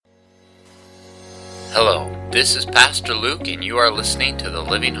Hello, this is Pastor Luke, and you are listening to the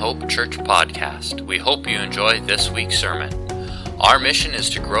Living Hope Church podcast. We hope you enjoy this week's sermon. Our mission is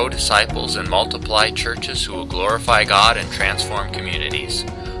to grow disciples and multiply churches who will glorify God and transform communities.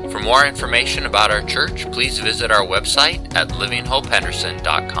 For more information about our church, please visit our website at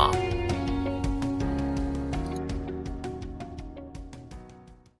livinghopehenderson.com.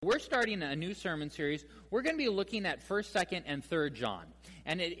 We're starting a new sermon series. We're going to be looking at 1st, 2nd, and 3rd John.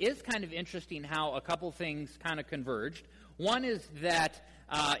 And it is kind of interesting how a couple things kind of converged. One is that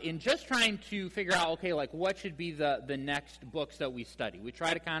in just trying to figure out, what should be the next books that we study. We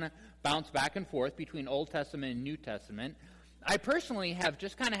try to kind of bounce back and forth between Old Testament and New Testament. I personally have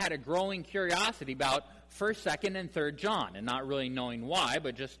just kind of had a growing curiosity about 1st, 2nd, and 3rd John, and not really knowing why,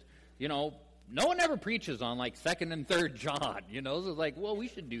 but just, no one ever preaches on 2nd and 3rd John, so it's like, well, we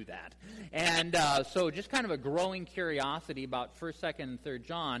should do that. And so just kind of a growing curiosity about 1st, 2nd, and 3rd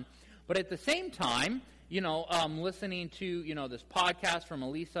John. But at the same time, listening to, this podcast from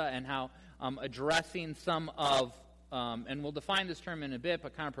Elisa and how addressing some of, and we'll define this term in a bit,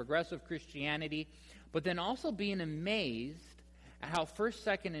 but kind of progressive Christianity, but then also being amazed at how 1st,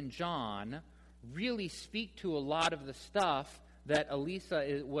 2nd, and John really speak to a lot of the stuff that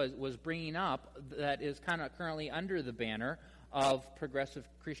Elisa was bringing up that is kind of currently under the banner of progressive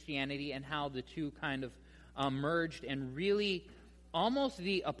Christianity, and how the two kind of merged, and really almost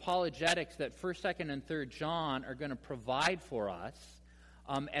the apologetics that 1st, 2nd, and 3rd John are going to provide for us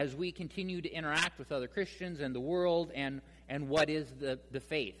as we continue to interact with other Christians and the world and what is the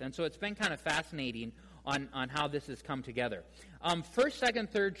faith. And so it's been kind of fascinating on how this has come together. 1st,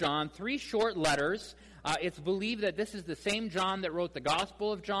 2nd, 3rd John, 3 short letters. It's believed that this is the same John that wrote the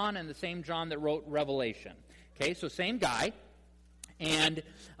Gospel of John and the same John that wrote Revelation. Okay, so same guy. And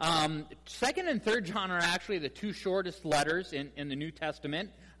 2nd and 3rd John are actually the 2 shortest letters in the New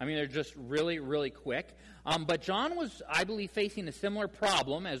Testament. I mean, they're just really, really quick. But John was, I believe, facing a similar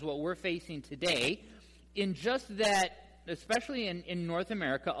problem as what we're facing today, in just that, especially in North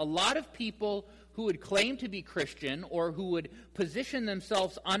America, a lot of people who would claim to be Christian or who would position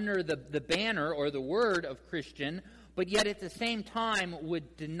themselves under the banner or the word of Christian, but yet at the same time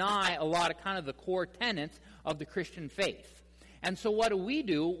would deny a lot of kind of the core tenets of the Christian faith. And so what do we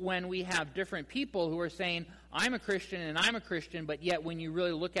do when we have different people who are saying, I'm a Christian and I'm a Christian, but yet when you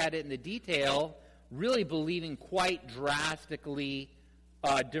really look at it in the detail, really believing quite drastically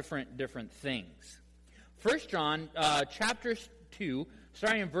different things. 1 John chapter 2,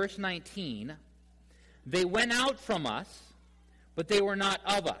 starting in verse 19, they went out from us, but they were not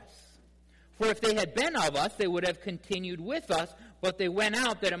of us. For if they had been of us, they would have continued with us, but they went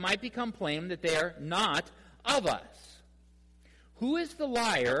out that it might become plain that they are not of us. Who is the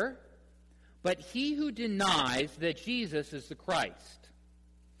liar but he who denies that Jesus is the Christ?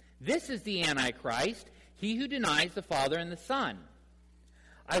 This is the Antichrist, he who denies the Father and the Son.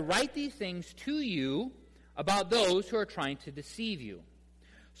 I write these things to you about those who are trying to deceive you.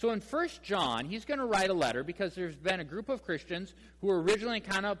 So in 1 John, he's going to write a letter because there's been a group of Christians who were originally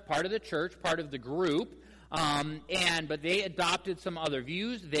kind of part of the church, part of the group, but they adopted some other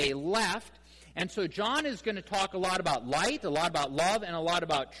views. They left. And so John is going to talk a lot about light, a lot about love, and a lot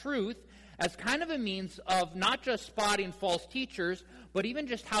about truth as kind of a means of not just spotting false teachers, but even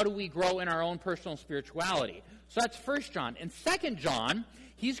just how do we grow in our own personal spirituality. So that's 1 John. In 2 John,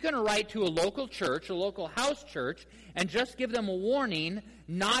 he's going to write to a local church, a local house church, and just give them a warning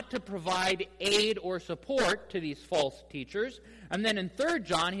not to provide aid or support to these false teachers. And then in 3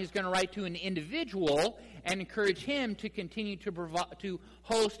 John, he's going to write to an individual and encourage him to continue to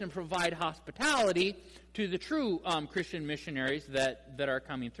host and provide hospitality to the true Christian missionaries that are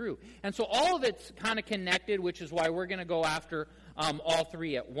coming through. And so all of it's kind of connected, which is why we're going to go after all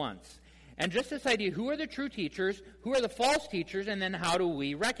 3 at once. And just this idea, who are the true teachers, who are the false teachers, and then how do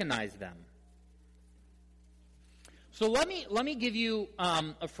we recognize them? So let me give you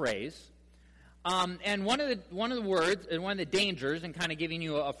a phrase. And one of the words, and one of the dangers in kind of giving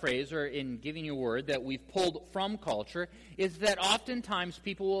you a phrase or in giving you a word that we've pulled from culture is that oftentimes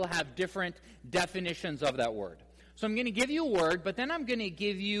people will have different definitions of that word. So I'm going to give you a word, but then I'm going to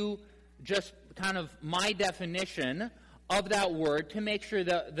give you just kind of my definition of that word to make sure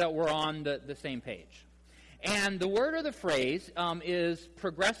that we're on the same page. And the word or the phrase is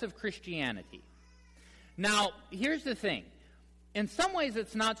progressive Christianity. Now, here's the thing. In some ways,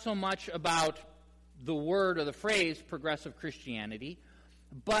 it's not so much about the word or the phrase progressive Christianity,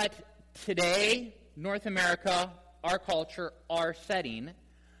 but today, North America, our culture, our setting,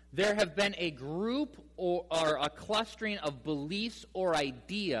 there have been a group or a clustering of beliefs or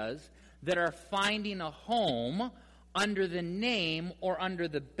ideas that are finding a home under the name or under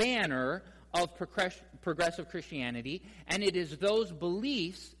the banner of progressive Christianity, and it is those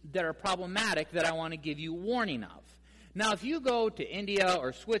beliefs that are problematic that I want to give you warning of. Now, if you go to India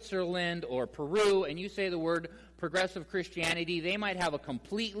or Switzerland or Peru and you say the word progressive Christianity, they might have a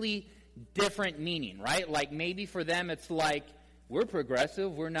completely different meaning, right? Like maybe for them it's like, we're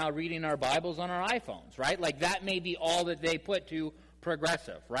progressive, we're now reading our Bibles on our iPhones, right? Like that may be all that they put to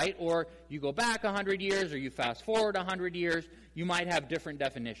progressive, right? Or you go back 100 years or you fast forward 100 years, you might have different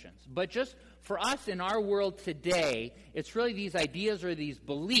definitions. But just for us in our world today, it's really these ideas or these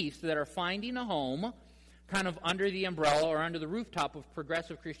beliefs that are finding a home kind of under the umbrella or under the rooftop of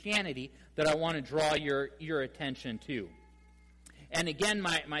progressive Christianity that I want to draw your attention to. And again,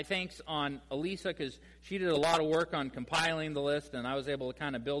 my thanks on Elisa, because she did a lot of work on compiling the list, and I was able to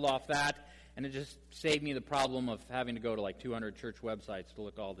kind of build off that, and it just saved me the problem of having to go to like 200 church websites to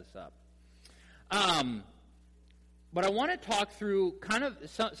look all this up. But I want to talk through kind of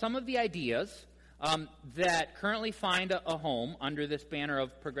some of the ideas that currently find a home under this banner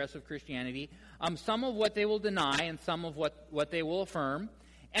of progressive Christianity, some of what they will deny and some of what they will affirm.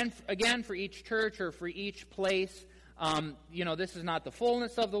 And again, for each church or for each place, this is not the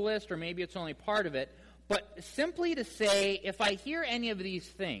fullness of the list, or maybe it's only part of it, but simply to say, if I hear any of these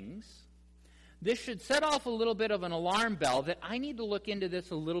things, this should set off a little bit of an alarm bell that I need to look into this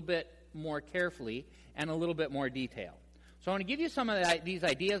a little bit more carefully and a little bit more detail. So I want to give you some of these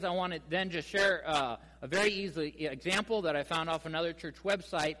ideas. I want to then just share a very easy example that I found off another church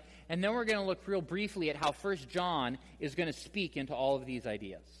website, and then we're going to look real briefly at how 1 John is going to speak into all of these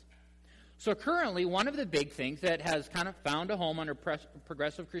ideas. So currently, one of the big things that has kind of found a home under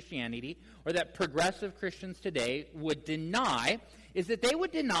progressive Christianity, or that progressive Christians today would deny, is that they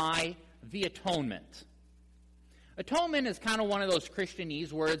would deny the atonement. Atonement is kind of one of those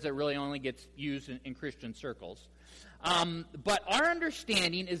Christianese words that really only gets used in Christian circles. But our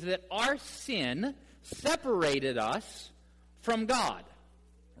understanding is that our sin separated us from God,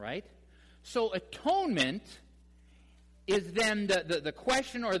 right? So atonement is then the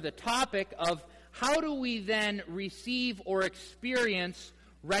question or the topic of how do we then receive or experience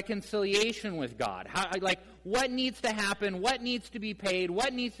reconciliation with God? What needs to happen? What needs to be paid?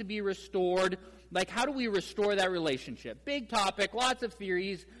 What needs to be restored? How do we restore that relationship? Big topic, lots of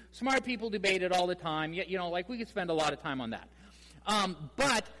theories. Smart people debate it all the time. We could spend a lot of time on that.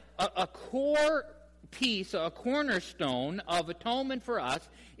 But a core piece, a cornerstone of atonement for us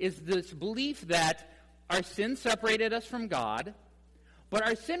is this belief that our sin separated us from God, but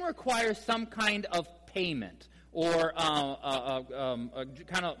our sin requires some kind of payment, or I'll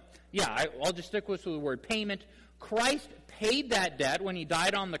just stick with the word payment. Christ paid that debt when he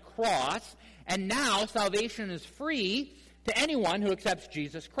died on the cross, and now salvation is free to anyone who accepts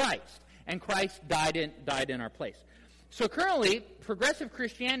Jesus Christ, and Christ died in our place. So currently, progressive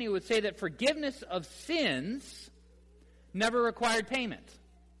Christianity would say that forgiveness of sins never required payment.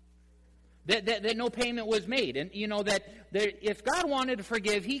 That no payment was made. And that if God wanted to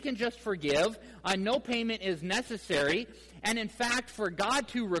forgive, he can just forgive. No payment is necessary. And in fact, for God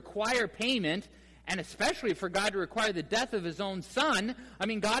to require payment, and especially for God to require the death of his own son,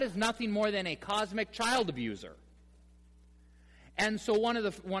 God is nothing more than a cosmic child abuser. And so one of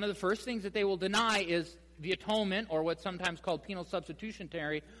the first things that they will deny is the atonement, or what's sometimes called penal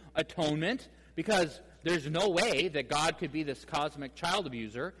substitutionary atonement, because there's no way that God could be this cosmic child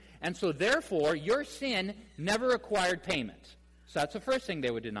abuser, and so therefore your sin never required payment. So that's the first thing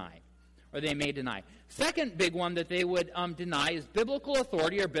they would deny, or they may deny. Second big one that they would deny is biblical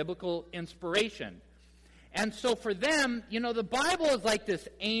authority or biblical inspiration. And so for them, the Bible is like this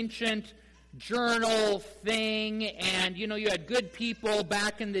ancient journal thing, and you had good people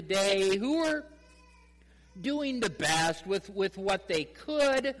back in the day who were doing the best with what they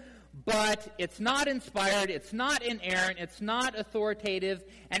could, but it's not inspired, it's not inerrant, it's not authoritative,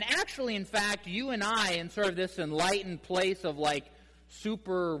 and actually, in fact, you and I, in sort of this enlightened place of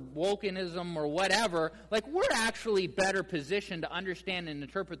super wokenism or whatever, we're actually better positioned to understand and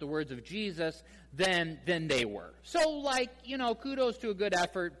interpret the words of Jesus than they were. So, kudos to a good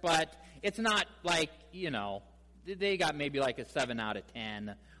effort, but it's not they got maybe a 7 out of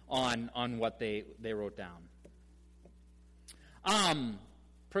 10 on what they wrote down.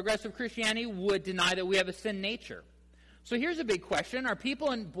 Progressive Christianity would deny that we have a sin nature. So here's a big question. Are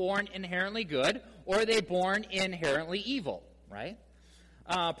people born inherently good, or are they born inherently evil, right?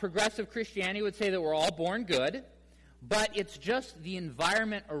 Progressive Christianity would say that we're all born good, but it's just the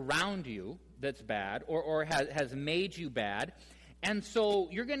environment around you that's bad, or has made you bad. And so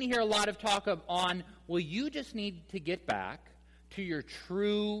you're going to hear a lot of talk on, well, you just need to get back to your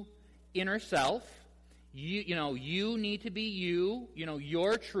true inner self. You need to be you,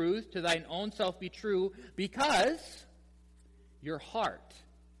 your truth, to thine own self be true, because your heart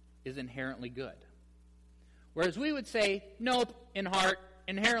is inherently good. Whereas we would say, nope, in heart,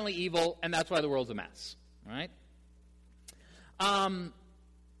 inherently evil, and that's why the world's a mess. Right?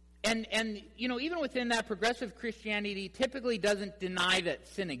 Even within that, progressive Christianity typically doesn't deny that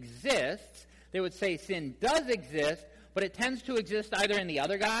sin exists. They would say sin does exist, but it tends to exist either in the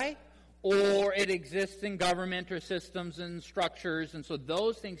other guy, or it exists in government or systems and structures, and so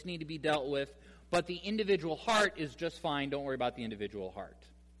those things need to be dealt with, but the individual heart is just fine. Don't worry about the individual heart.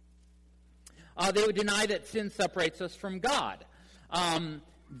 They would deny that sin separates us from God.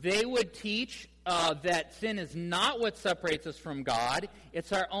 They would teach that sin is not what separates us from God.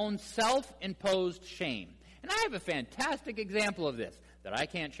 It's our own self-imposed shame. And I have a fantastic example of this that I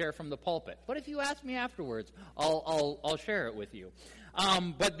can't share from the pulpit. But if you ask me afterwards, I'll share it with you.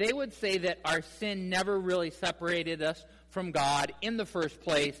 But they would say that our sin never really separated us from God in the first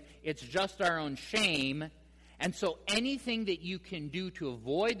place. It's just our own shame. And so anything that you can do to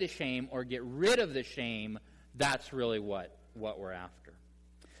avoid the shame or get rid of the shame, that's really what we're after.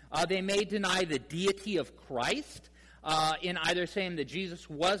 They may deny the deity of Christ in either saying that Jesus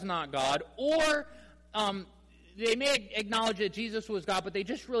was not God, or they may acknowledge that Jesus was God, but they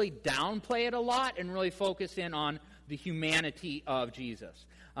just really downplay it a lot and really focus in on the humanity of Jesus.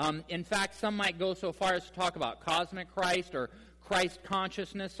 In fact, some might go so far as to talk about cosmic Christ or Christ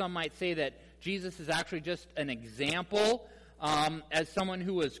consciousness. Some might say that Jesus is actually just an example as someone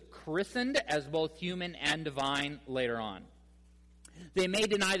who was christened as both human and divine later on. They may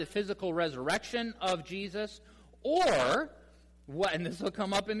deny the physical resurrection of Jesus, or, and this will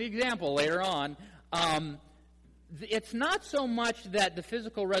come up in the example later on, it's not so much that the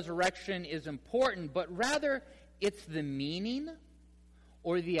physical resurrection is important, but rather it's the meaning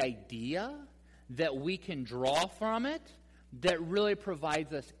or the idea that we can draw from it that really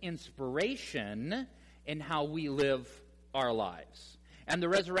provides us inspiration in how we live our lives. And the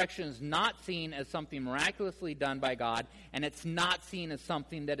resurrection is not seen as something miraculously done by God, and it's not seen as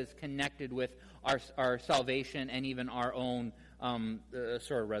something that is connected with our salvation and even our own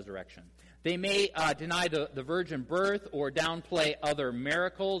sort of resurrection. They may deny the virgin birth or downplay other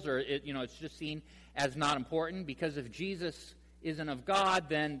miracles, or it's just seen as not important, because if Jesus isn't of God,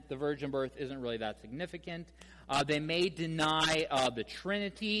 then the virgin birth isn't really that significant. They may deny the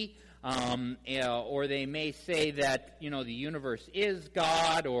Trinity, or they may say that the universe is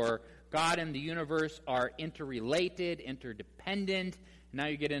God, or God and the universe are interrelated, interdependent. Now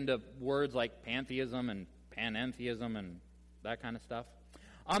you get into words like pantheism and panentheism and that kind of stuff.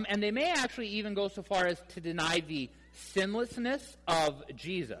 And they may actually even go so far as to deny the sinlessness of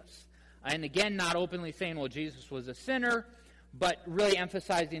Jesus. And again, not openly saying, well, Jesus was a sinner, but really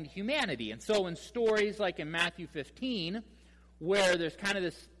emphasizing humanity. And so in stories like in Matthew 15, where there's kind of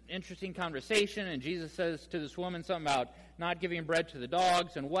this interesting conversation, and Jesus says to this woman something about not giving bread to the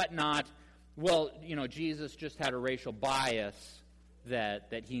dogs and whatnot, well, Jesus just had a racial bias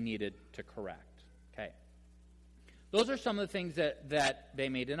that he needed to correct. Okay. Those are some of the things that they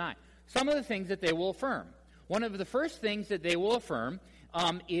may deny. Some of the things that they will affirm. One of the first things that they will affirm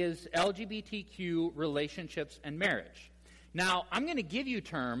is LGBTQ relationships and marriage. Now, I'm going to give you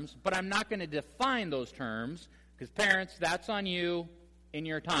terms, but I'm not going to define those terms, because parents, that's on you in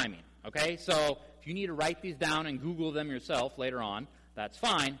your timing, okay? So if you need to write these down and Google them yourself later on, that's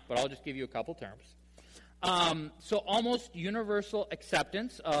fine, but I'll just give you a couple terms. So almost universal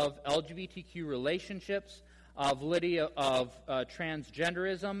acceptance of LGBTQ relationships, validity of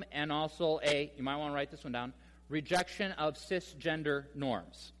transgenderism, and also you might want to write this one down, rejection of cisgender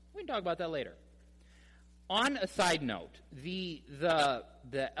norms. We can talk about that later. On a side note, the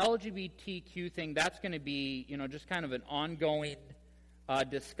LGBTQ thing, that's going to be, just kind of an ongoing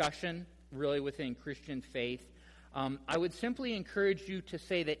discussion, really, within Christian faith. I would simply encourage you to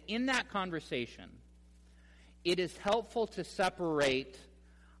say that in that conversation, it is helpful to separate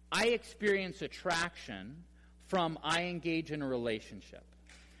I experience attraction from I engage in a relationship.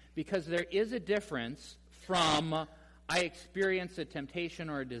 Because there is a difference from I experience a temptation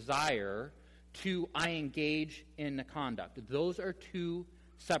or a desire to I engage in the conduct. Those are two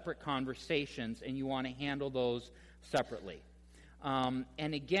separate conversations, and you want to handle those separately. And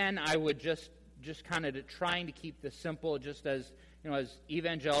again, I would just kind of trying to keep this simple, just as as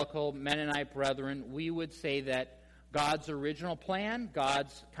evangelical Mennonite brethren, we would say that God's original plan,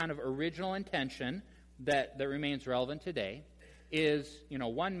 God's kind of original intention that remains relevant today, is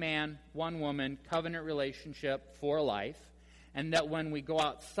one man, one woman, covenant relationship for life. And that when we go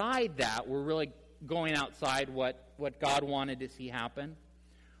outside that, we're really going outside what God wanted to see happen.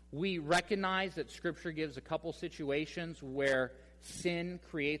 We recognize that Scripture gives a couple situations where sin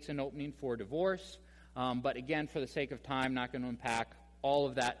creates an opening for divorce. But again, for the sake of time, not going to unpack all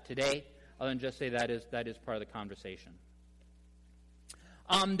of that today, other than just say that is part of the conversation.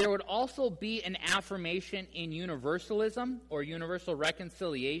 There would also be an affirmation in universalism or universal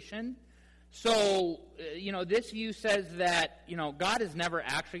reconciliation. So, this view says that, God is never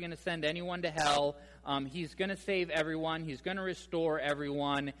actually going to send anyone to hell. He's going to save everyone. He's going to restore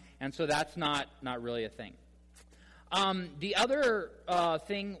everyone. And so that's not really a thing. The other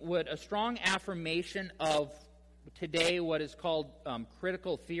thing would a strong affirmation of today what is called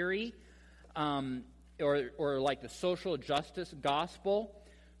critical theory, or like the social justice gospel.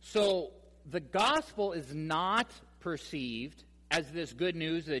 So the gospel is not perceived as this good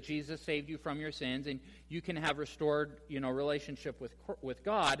news that Jesus saved you from your sins and you can have restored, relationship with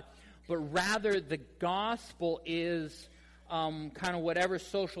God, but rather the gospel is kind of whatever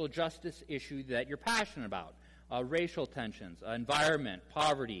social justice issue that you're passionate about. Racial tensions, environment,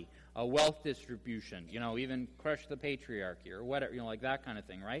 poverty, wealth distribution, even crush the patriarchy or whatever, like that kind of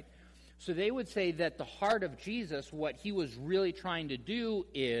thing, right? So they would say that the heart of Jesus, what he was really trying to do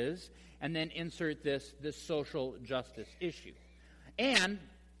is, and then insert this social justice issue. And,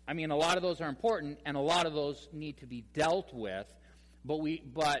 a lot of those are important, and a lot of those need to be dealt with, but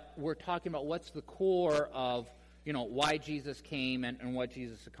we're talking about what's the core of, why Jesus came and what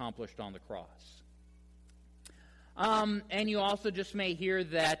Jesus accomplished on the cross. And you also just may hear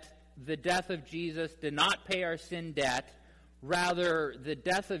that the death of Jesus did not pay our sin debt. Rather, the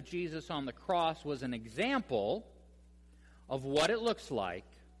death of Jesus on the cross was an example of what it looks like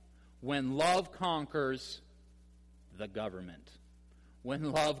when love conquers the government.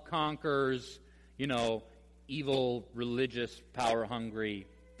 When love conquers, evil, religious, power-hungry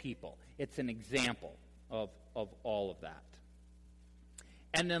people. It's an example of all of that.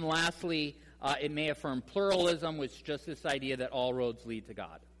 And then lastly, it may affirm pluralism, which is just this idea that all roads lead to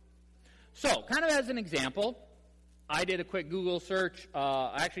God. So, kind of as an example, I did a quick Google search.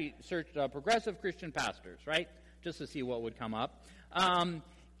 I actually searched progressive Christian pastors, right, just to see what would come up.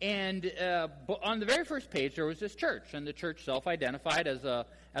 And on the very first page, there was this church, and the church self-identified as a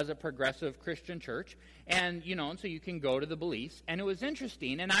progressive Christian church. And, and so you can go to the beliefs. And it was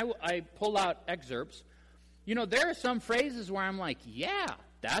interesting, and I pulled out excerpts. There are some phrases where I'm like, yeah,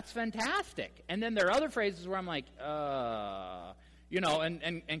 that's fantastic. And then there are other phrases where I'm like, and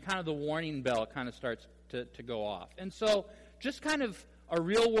kind of the warning bell kind of starts to go off. And so just kind of a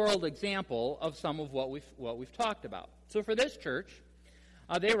real-world example of some of what we've talked about. So for this church,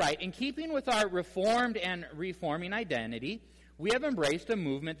 they write, in keeping with our reformed and reforming identity, we have embraced a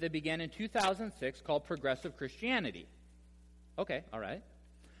movement that began in 2006 called Progressive Christianity. Okay, all right.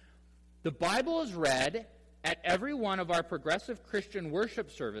 The Bible is read at every one of our progressive Christian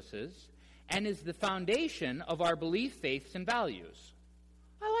worship services and is the foundation of our belief, faiths, and values.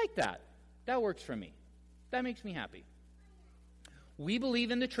 I like that. That works for me. That makes me happy. We believe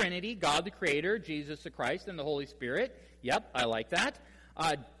in the Trinity, God the Creator, Jesus the Christ, and the Holy Spirit. Yep, I like that.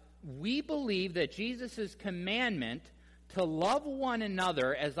 We believe that Jesus' commandment to love one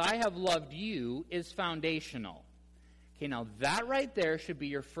another as I have loved you is foundational. Okay, now that right there should be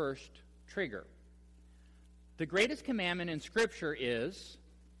your first trigger. The greatest commandment in Scripture is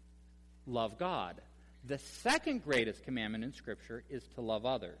love God. The second greatest commandment in Scripture is to love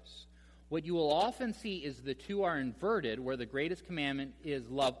others. What you will often see is the two are inverted, where the greatest commandment is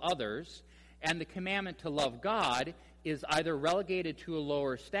love others, and the commandment to love God is either relegated to a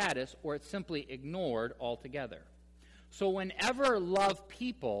lower status or it's simply ignored altogether. So whenever love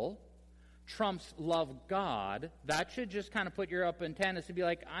people trumps love God, that should just kind of put your up antennas to be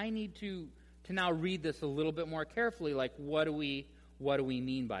like, I need to now read this a little bit more carefully, like what do we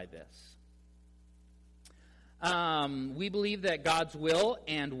mean by this? We believe that God's will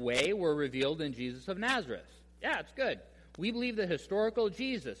and way were revealed in Jesus of Nazareth. Yeah, it's good. We believe the historical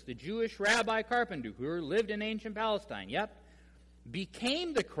Jesus, the Jewish rabbi carpenter who lived in ancient Palestine,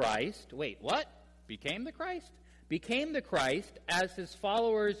 became the Christ. Wait, what? Became the Christ? Became the Christ as his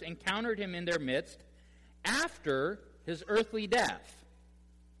followers encountered him in their midst after his earthly death.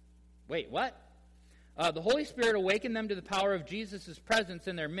 Wait, what? The Holy Spirit awakened them to the power of Jesus' presence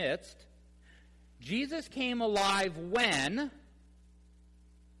in their midst. Jesus came alive when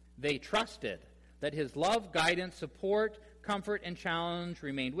they trusted that his love, guidance, support, comfort, and challenge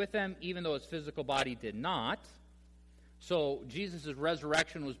remained with them, even though his physical body did not. So Jesus'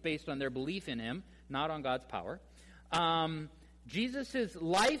 resurrection was based on their belief in him, not on God's power. Jesus'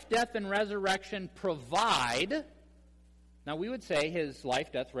 life, death, and resurrection provide. Now, we would say his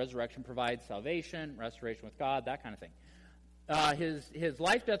life, death, resurrection provides salvation, restoration with God, that kind of thing. his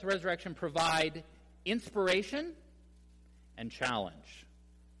life, death, resurrection provide inspiration and challenge.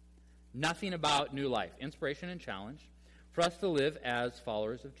 Nothing about new life. Inspiration and challenge for us to live as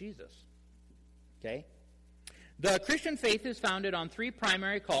followers of Jesus. Okay? The Christian faith is founded on three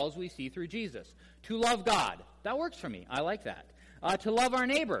primary calls we see through Jesus. To love God. That works for me. I like that. To love our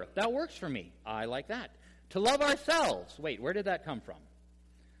neighbor. That works for me. I like that. To love ourselves. Wait, where did that come from?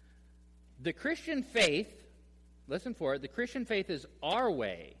 The Christian faith, listen for it, the Christian faith is our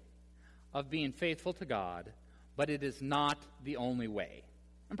way of being faithful to God, but it is not the only way.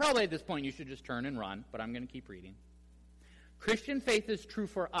 And probably at this point you should just turn and run, but I'm going to keep reading. Christian faith is true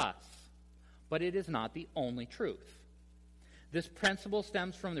for us, but it is not the only truth. This principle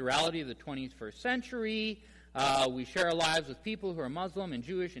stems from the reality of the 21st century. We share our lives with people who are Muslim and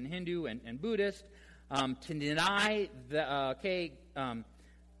Jewish and Hindu and Buddhist. To deny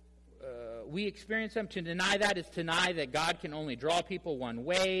we experience them. To deny that is to deny that God can only draw people one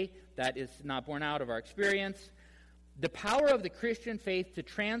way. That is not born out of our experience. The power of the Christian faith to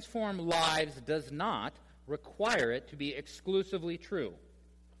transform lives does not require it to be exclusively true.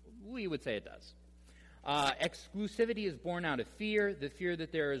 We would say it does. Exclusivity is born out of fear, the fear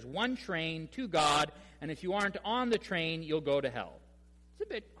that there is one train to God, and if you aren't on the train, you'll go to hell. It's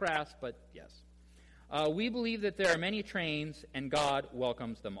a bit crass, but yes. We believe that there are many trains, and God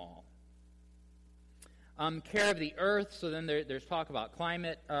welcomes them all. Care of the earth, so then there's talk about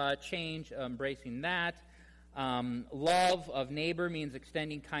climate change, embracing that. Love of neighbor means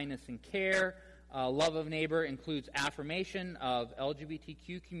extending kindness and care. Love of neighbor includes affirmation of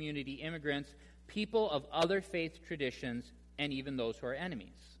LGBTQ community, immigrants, people of other faith traditions, and even those who are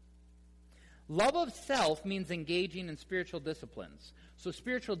enemies. Love of self means engaging in spiritual disciplines. So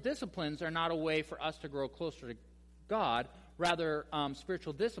spiritual disciplines are not a way for us to grow closer to God. Rather,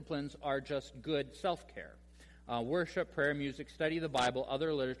 spiritual disciplines are just good self-care. Worship, prayer, music, study of the Bible,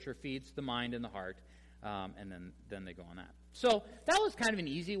 other literature feeds the mind and the heart, and then they go on that. So that was kind of an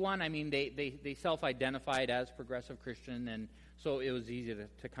easy one. I mean, they self-identified as progressive Christian, and so it was easy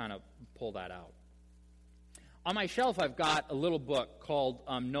to kind of pull that out. On my shelf, I've got a little book called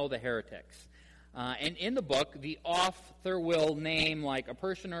Know the Heretics. And in the book, the author will name like a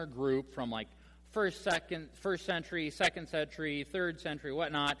person or a group from like first century, second century, third century,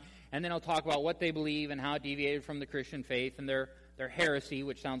 whatnot, and then he'll talk about what they believe and how it deviated from the Christian faith and their heresy,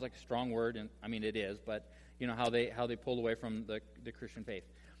 which sounds like a strong word, and I mean it is, but you know how they pulled away from the Christian faith.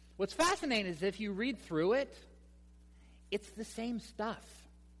 What's fascinating is if you read through it, it's the same stuff.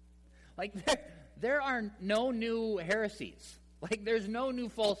 Like there are no new heresies. Like there's no new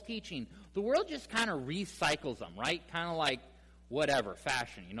false teaching. The world just kind of recycles them, right? Kind of like whatever,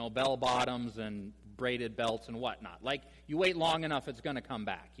 fashion, bell bottoms and braided belts and whatnot. Like you wait long enough, it's going to come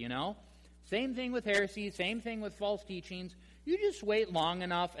back, Same thing with heresies, same thing with false teachings. You just wait long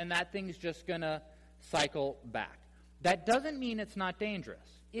enough and that thing's just going to cycle back. That doesn't mean it's not dangerous.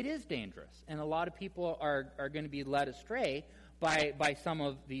 It is dangerous, and a lot of people are going to be led astray by some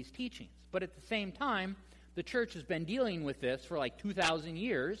of these teachings. But at the same time, the church has been dealing with this for like 2,000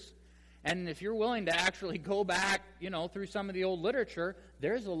 years, and if you're willing to actually go back, through some of the old literature,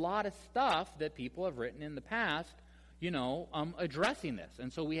 there's a lot of stuff that people have written in the past, addressing this.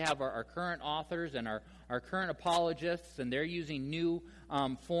 And so we have our current authors and our current apologists, and they're using new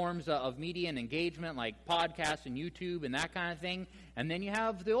forms of media and engagement like podcasts and YouTube and that kind of thing. And then you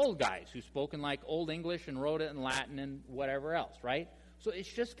have the old guys who spoke in like Old English and wrote it in Latin and whatever else, right? So it's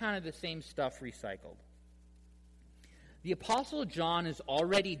just kind of the same stuff recycled. The Apostle John is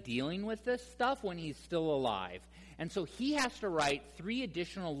already dealing with this stuff when he's still alive. And so he has to write 3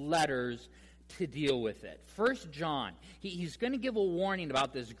 additional letters to deal with it. First John, he's going to give a warning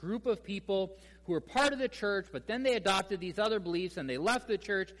about this group of people who were part of the church, but then they adopted these other beliefs and they left the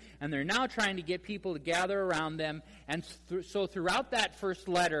church, and they're now trying to get people to gather around them. And so throughout that first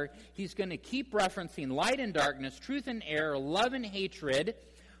letter, he's going to keep referencing light and darkness, truth and error, love and hatred,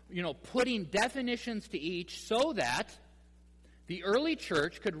 putting definitions to each so that the early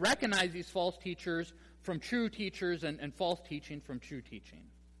church could recognize these false teachers from true teachers and false teaching from true teaching.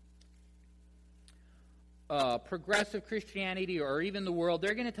 Progressive Christianity or even the world,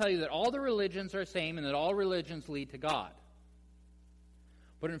 they're going to tell you that all the religions are the same and that all religions lead to God.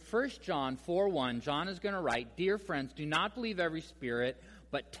 But in 1 John 4:1, John is going to write, "Dear friends, do not believe every spirit,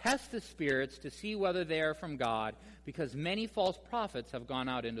 but test the spirits to see whether they are from God, because many false prophets have gone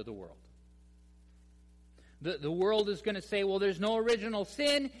out into the world." The world is going to say, well, there's no original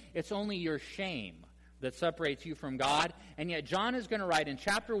sin, it's only your shame that separates you from God. And yet John is going to write in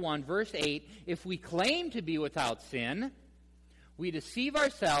chapter 1, verse 8, "If we claim to be without sin, we deceive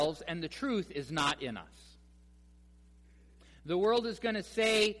ourselves and the truth is not in us." The world is going to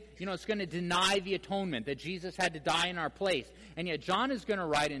say, it's going to deny the atonement, that Jesus had to die in our place. And yet John is going to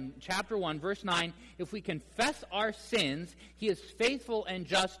write in chapter 1, verse 9, if we confess our sins, he is faithful and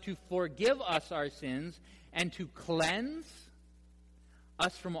just to forgive us our sins and to cleanse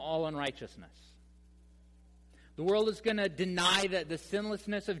us from all unrighteousness. The world is going to deny the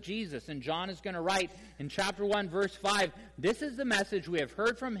sinlessness of Jesus. And John is going to write in chapter 1, verse 5, this is the message we have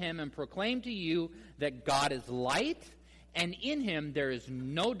heard from him and proclaim to you that God is light, and in him there is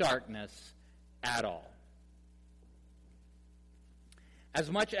no darkness at all.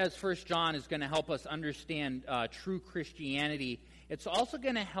 As much as 1 John is going to help us understand true Christianity, it's also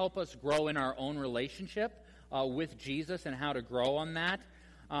going to help us grow in our own relationship with Jesus and how to grow on that.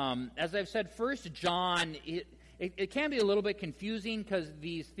 As I've said, 1 John, it can be a little bit confusing because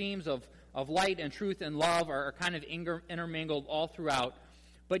these themes of light and truth and love are kind of intermingled all throughout.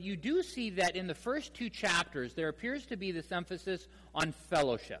 But you do see that in the first 2 chapters, there appears to be this emphasis on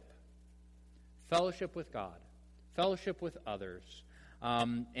fellowship. Fellowship with God. Fellowship with others.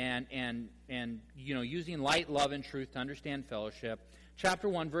 And using light, love, and truth to understand fellowship. Chapter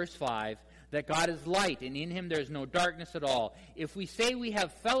 1, verse 5, that God is light, and in him there is no darkness at all. If we say we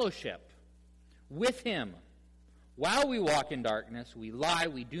have fellowship with him while we walk in darkness, we lie,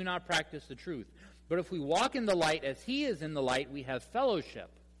 we do not practice the truth. But if we walk in the light as he is in the light, we have fellowship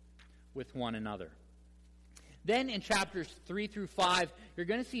with one another. Then in chapters 3 through 5, you're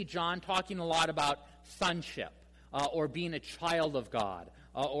going to see John talking a lot about sonship, or being a child of God,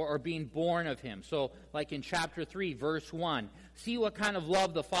 or being born of him. So like in chapter 3, verse 1, see what kind of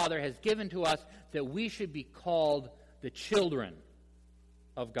love the Father has given to us that we should be called the children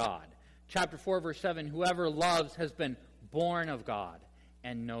of God. Chapter 4, verse 7, whoever loves has been born of God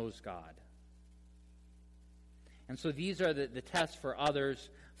and knows God. And so these are the tests for others,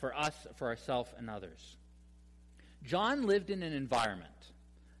 for us, for ourselves, and others. John lived in an environment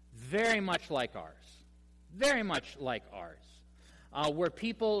very much like ours, where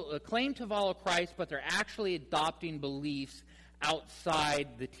people claim to follow Christ, but they're actually adopting beliefs outside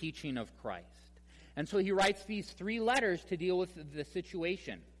the teaching of Christ. And so he writes these 3 letters to deal with the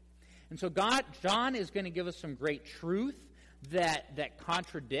situation. And so John is going to give us some great truth that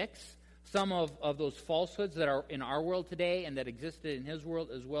contradicts some of those falsehoods that are in our world today and that existed in his world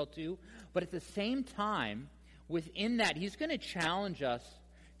as well too. But at the same time, within that, he's going to challenge us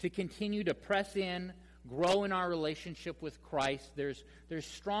to continue to press in, grow in our relationship with Christ. There's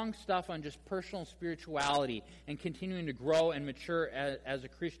strong stuff on just personal spirituality and continuing to grow and mature as a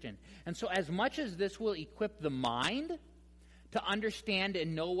Christian. And so as much as this will equip the mind to understand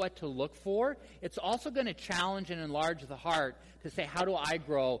and know what to look for, it's also going to challenge and enlarge the heart to say, how do I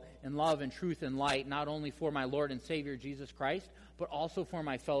grow in love and truth and light, not only for my Lord and Savior Jesus Christ, but also for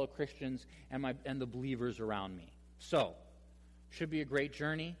my fellow Christians and the believers around me. So, should be a great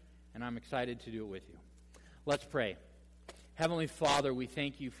journey, and I'm excited to do it with you. Let's pray. Heavenly Father, we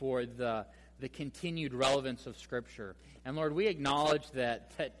thank you for the continued relevance of Scripture. And Lord, we acknowledge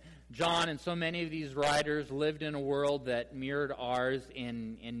that John and so many of these writers lived in a world that mirrored ours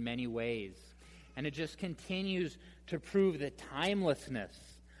in many ways. And it just continues to prove the timelessness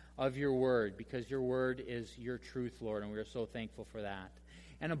of your word, because your word is your truth, Lord, and we are so thankful for that.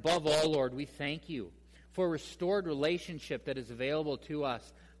 And above all, Lord, we thank you for a restored relationship that is available to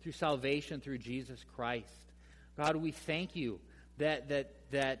us through salvation through Jesus Christ. God, we thank you that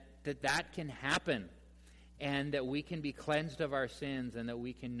can happen, and that we can be cleansed of our sins, and that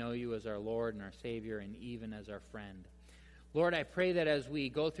we can know you as our Lord and our Savior and even as our friend. Lord, I pray that as we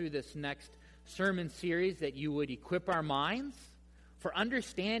go through this next sermon series, that you would equip our minds for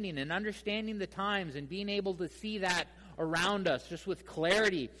understanding the times and being able to see that around us just with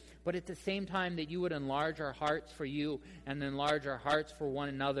clarity, but at the same time that you would enlarge our hearts for you and enlarge our hearts for one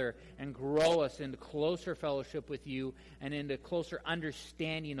another and grow us into closer fellowship with you and into closer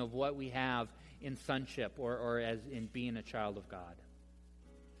understanding of what we have in sonship or as in being a child of God.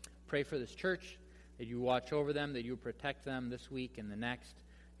 Pray for this church, that you watch over them, that you protect them this week and the next.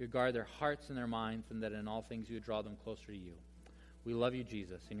 You guard their hearts and their minds, and that in all things you would draw them closer to you. We love you,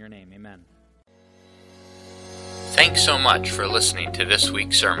 Jesus. In your name, amen. Thanks so much for listening to this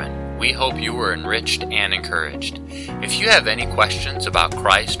week's sermon. We hope you were enriched and encouraged. If you have any questions about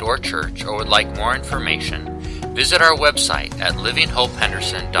Christ or church or would like more information, visit our website at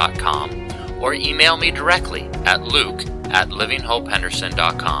livinghopehenderson.com or email me directly at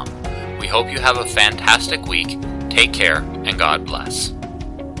luke@livinghopehenderson.com. We hope you have a fantastic week. Take care, and God bless.